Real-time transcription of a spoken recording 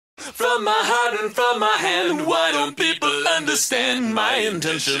from my heart and from my hand. Why don't people understand my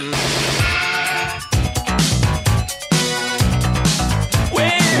intention?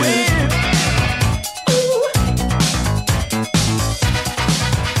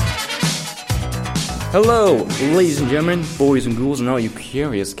 Hello, ladies and gentlemen, boys and ghouls, and all you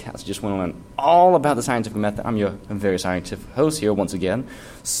curious cats just want to learn all about the scientific method. I'm your very scientific host here once again,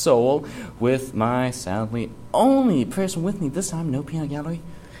 Soul, with my sadly only person with me this time, no peanut gallery.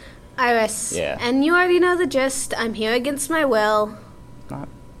 Iris. Yeah. And you already know the gist. I'm here against my will. Not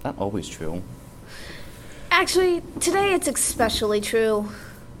always true. Actually, today it's especially true.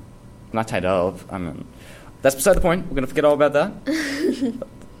 Not tied up. I mean, that's beside the point. We're going to forget all about that.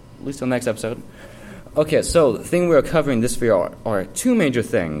 At least till next episode. Okay, so the thing we are covering this video are two major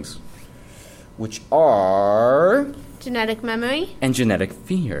things, which are... Genetic memory. And genetic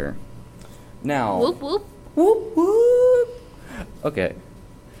fear. Now... Whoop, whoop. Whoop, whoop. Okay.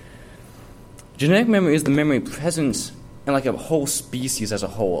 Genetic memory is the memory present in like a whole species as a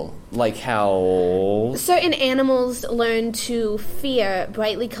whole. Like how... Certain animals learn to fear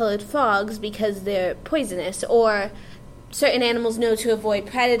brightly colored frogs because they're poisonous, or... Certain animals know to avoid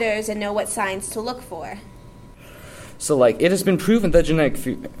predators and know what signs to look for. So, like, it has been proven that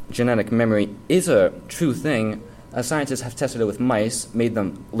genetic memory is a true thing. Scientists have tested it with mice, made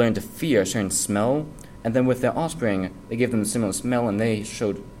them learn to fear a certain smell, and then with their offspring, they gave them a similar smell, and they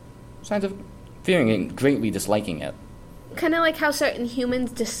showed signs of fearing it and greatly disliking it. Kind of like how certain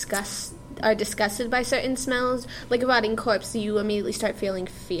humans are disgusted by certain smells. Like a rotting corpse, you immediately start feeling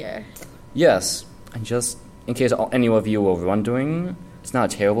fear. Yes, and just... in case any of you were wondering, it's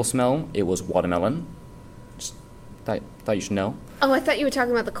not a terrible smell. It was watermelon. Just thought you should know. Oh, I thought you were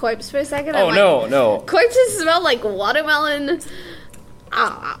talking about the corpse for a second. Oh, no. Corpses smell like watermelon.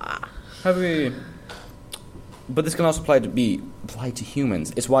 But this can also apply to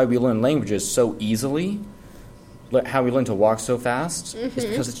humans. It's why we learn languages so easily. How we learn to walk so fast is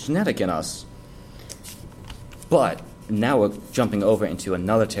because it's genetic in us. But now we're jumping over into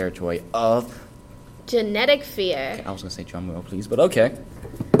another territory of... genetic fear. Okay, I was going to say drum roll, please, but okay.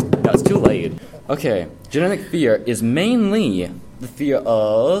 No, it's too late. Okay, genetic fear is mainly the fear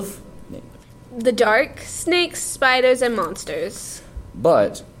of... the dark, snakes, spiders, and monsters.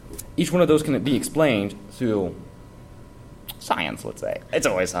 But each one of those can be explained through science, let's say. It's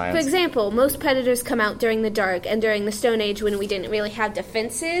always science. For example, most predators come out during the dark and during the Stone Age when we didn't really have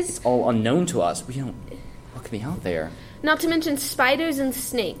defenses. It's all unknown to us. We don't... what could be out there? Not to mention spiders and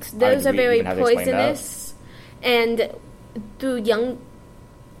snakes. Those are very poisonous. And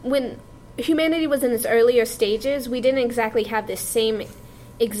when humanity was in its earlier stages, we didn't exactly have the same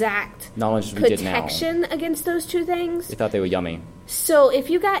exact knowledge we did now. Protection against those two things. We thought they were yummy. So if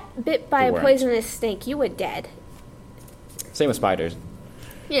you got bit by a poisonous snake, you were dead. Same with spiders.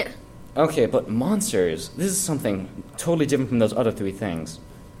 Yeah. Okay, but monsters, this is something totally different from those other three things.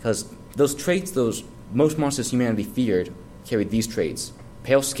 Because those traits, most monsters humanity feared carried these traits: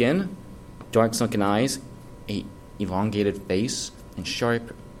 pale skin, dark sunken eyes, a elongated face, and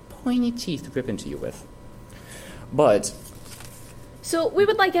sharp, pointy teeth to rip into you with. But... so we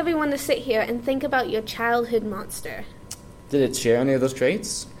would like everyone to sit here and think about your childhood monster. did it share any of those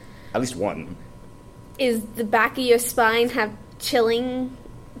traits? At least one. Is the back of your spine have chilling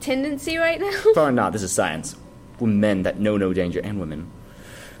tendency right now? Probably not. This is science. We're men that know no danger, and women.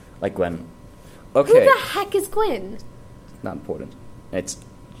 Like Gwen. Okay. Who the heck is Gwen? Not important. It's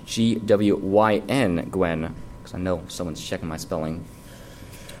Gwyn, Gwen. Because I know someone's checking my spelling.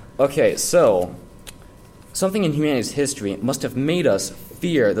 Okay, so... something in humanity's history must have made us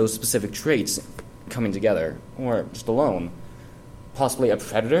fear those specific traits coming together. Or just alone. Possibly a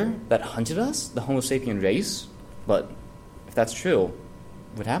predator that hunted us? The Homo sapien race? But if that's true,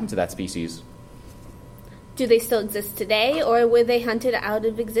 what happened to that species? Do they still exist today, or were they hunted out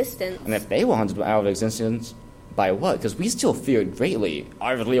of existence? And if they were hunted out of existence, by what? Because we still feared greatly.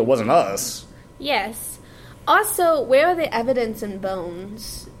 Obviously, it wasn't us. Yes. Also, where are the evidence and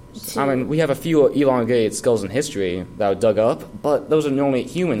bones? I mean, we have a few elongated skulls in history that were dug up, but those are the only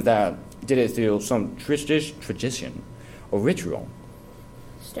humans that did it through some tradition or ritual.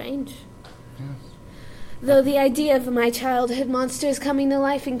 Strange. Yes. Though the idea of my childhood monsters coming to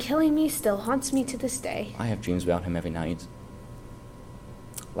life and killing me still haunts me to this day. I have dreams about him every night.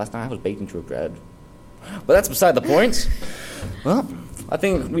 Last night I was baked into a bread. But that's beside the point. Well, I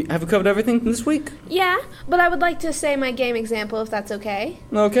think have we covered everything this week? Yeah, but I would like to say my game example, if that's okay.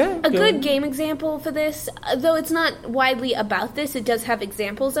 Okay. A good game example for this, though it's not widely about this, it does have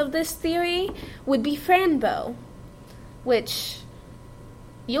examples of this theory, would be Franbo, which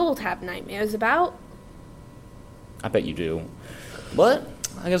you'll have nightmares about. I bet you do. But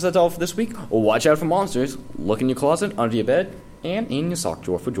I guess that's all for this week. Watch out for monsters. Look in your closet, under your bed, and in your sock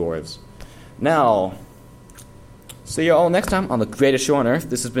drawer for dwarves. Now, see you all next time on the greatest show on earth.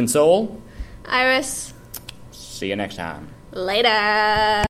 This has been Soul. Iris. See you next time. Later.